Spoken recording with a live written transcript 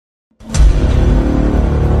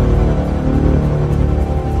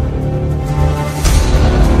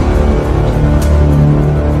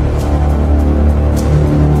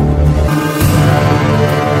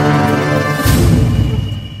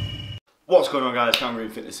going on, guys? Callum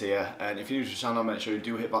Fitness here, and if you're new to the channel, make sure you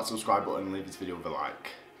do hit that subscribe button and leave this video with a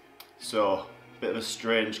like. So, bit of a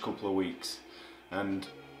strange couple of weeks, and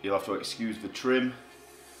you'll have to excuse the trim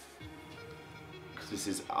because this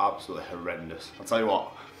is absolutely horrendous. I'll tell you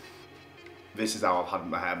what, this is how I've had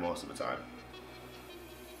my hair most of the time.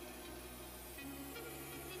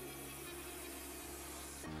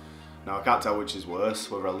 Now I can't tell which is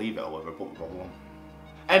worse, whether I leave it or whether I put the bottle on.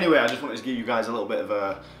 Anyway, I just wanted to give you guys a little bit of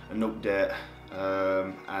an update,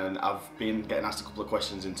 and I've been getting asked a couple of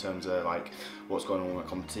questions in terms of like what's going on with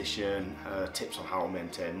competition, tips on how to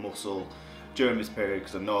maintain muscle during this period,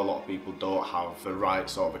 because I know a lot of people don't have the right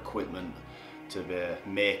sort of equipment to be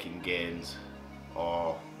making gains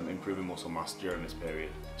or improving muscle mass during this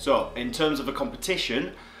period. So in terms of a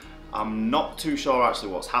competition, I'm not too sure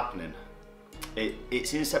actually what's happening.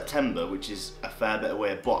 It's in September, which is a fair bit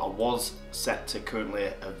away, but I was set to currently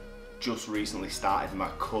have just recently started my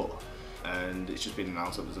cut, and it's just been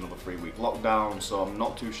announced that there's another 3-week lockdown, so I'm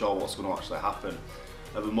not too sure what's going to actually happen.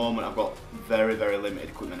 At the moment I've got very limited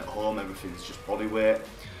equipment at home, everything's just body weight,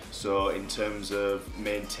 so in terms of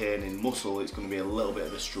maintaining muscle it's going to be a little bit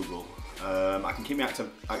of a struggle. I can keep my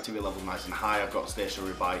activity level nice and high. I've got a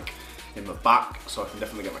stationary bike in my back, so I can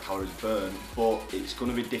definitely get my calories burned, but it's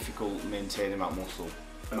going to be difficult maintaining that muscle.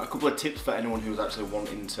 And a couple of tips for anyone who's actually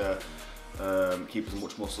wanting to keep as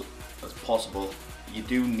much muscle as possible: you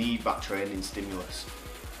do need that training stimulus.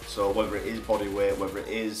 So whether it is body weight, whether it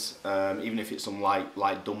is even if it's some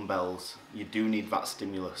light dumbbells, you do need that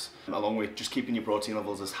stimulus, along with just keeping your protein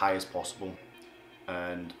levels as high as possible,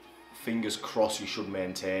 and fingers crossed you should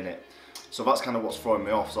maintain it. So that's kind of what's throwing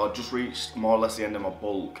me off. So I just reached more or less the end of my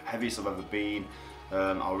bulk, heaviest I've ever been.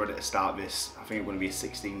 I'm ready to start this. I think it's going to be a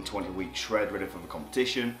 16-20 week shred ready for the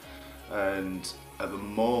competition, and at the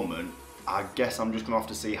moment I guess I'm just going to have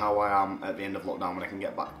to see how I am at the end of lockdown when I can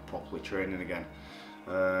get back properly training again,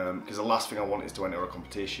 because the last thing I want is to enter a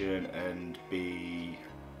competition and be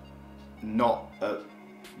not at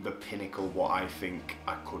the pinnacle what I think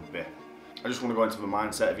I could be. I just want to go into the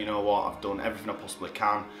mindset of, you know what, I've done everything I possibly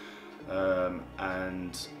can,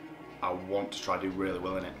 and I want to try to do really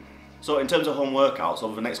well in it. So in terms of home workouts,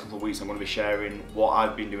 over the next couple of weeks I'm going to be sharing what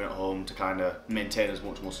I've been doing at home to kind of maintain as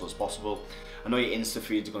much muscle as possible. I know your Insta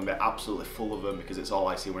feeds are going to be absolutely full of them, because it's all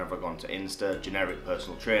I see whenever I go onto Insta. Generic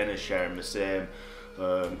personal trainers sharing the same,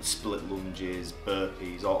 split lunges,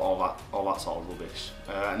 burpees, all that sort of rubbish.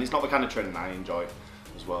 And it's not the kind of training I enjoy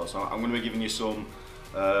as well. So I'm going to be giving you some,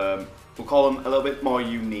 we'll call them a little bit more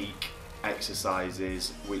unique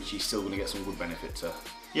exercises, which you're still going to get some good benefit to.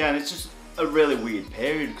 Yeah, and it's just a really weird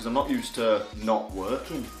period because I'm not used to not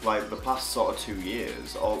working. Like the past sort of 2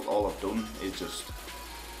 years, all I've done is just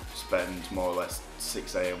spend more or less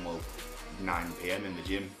 6 AM well 9 PM in the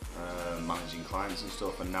gym, managing clients and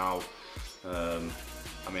stuff, and now I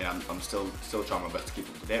mean I'm still trying my best to keep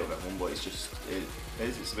up to date with everyone, but it's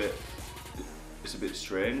a bit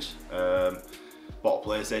strange. Bought a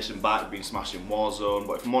PlayStation back, been smashing Warzone,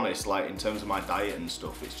 but if I'm honest, like in terms of my diet and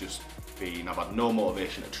stuff, it's just been, I've had no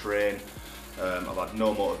motivation to train, I've had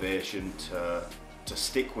no motivation to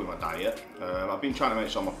stick with my diet. I've been trying to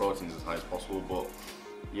make sure my protein's as high as possible, but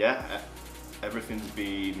yeah, everything's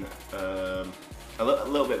been a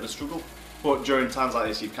little bit of a struggle. But during times like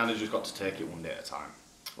this, you've kind of just got to take it one day at a time.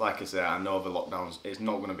 Like I say, I know the lockdowns, it's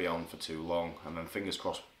not going to be on for too long, and then fingers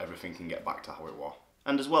crossed everything can get back to how it was.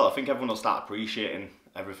 And as well, I think everyone will start appreciating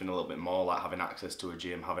everything a little bit more, like having access to a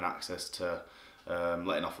gym, having access to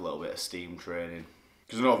letting off a little bit of steam training.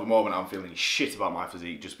 Because I know at the moment I'm feeling shit about my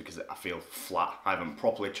physique just because I feel flat. I haven't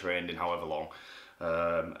properly trained in however long,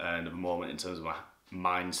 and at the moment in terms of my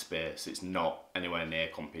mind space, it's not anywhere near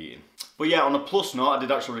competing. But yeah, on a plus note, I did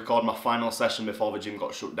actually record my final session before the gym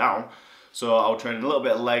got shut down. So I was training a little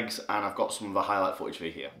bit of legs, and I've got some of the highlight footage for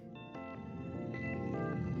you here.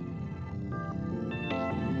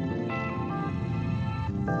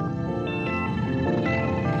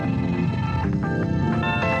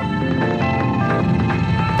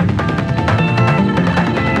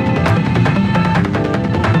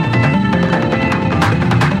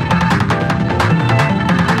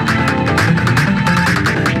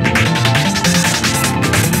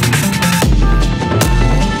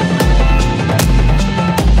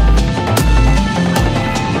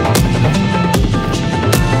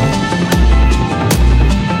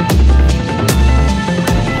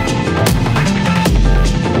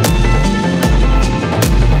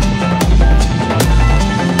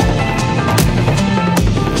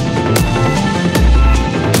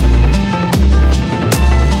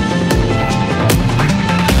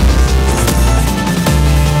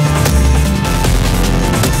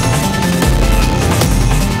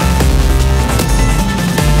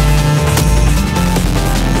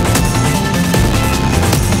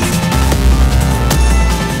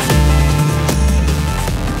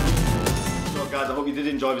 guys, I hope you did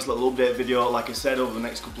enjoy this little update video. Like I said, over the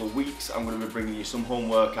next couple of weeks, I'm going to be bringing you some home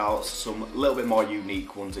workouts, some little bit more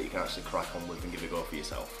unique ones that you can actually crack on with and give it a go for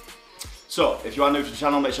yourself. So, if you are new to the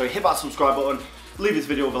channel, make sure you hit that subscribe button, leave this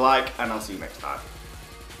video with a like, and I'll see you next time.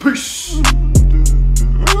 Peace!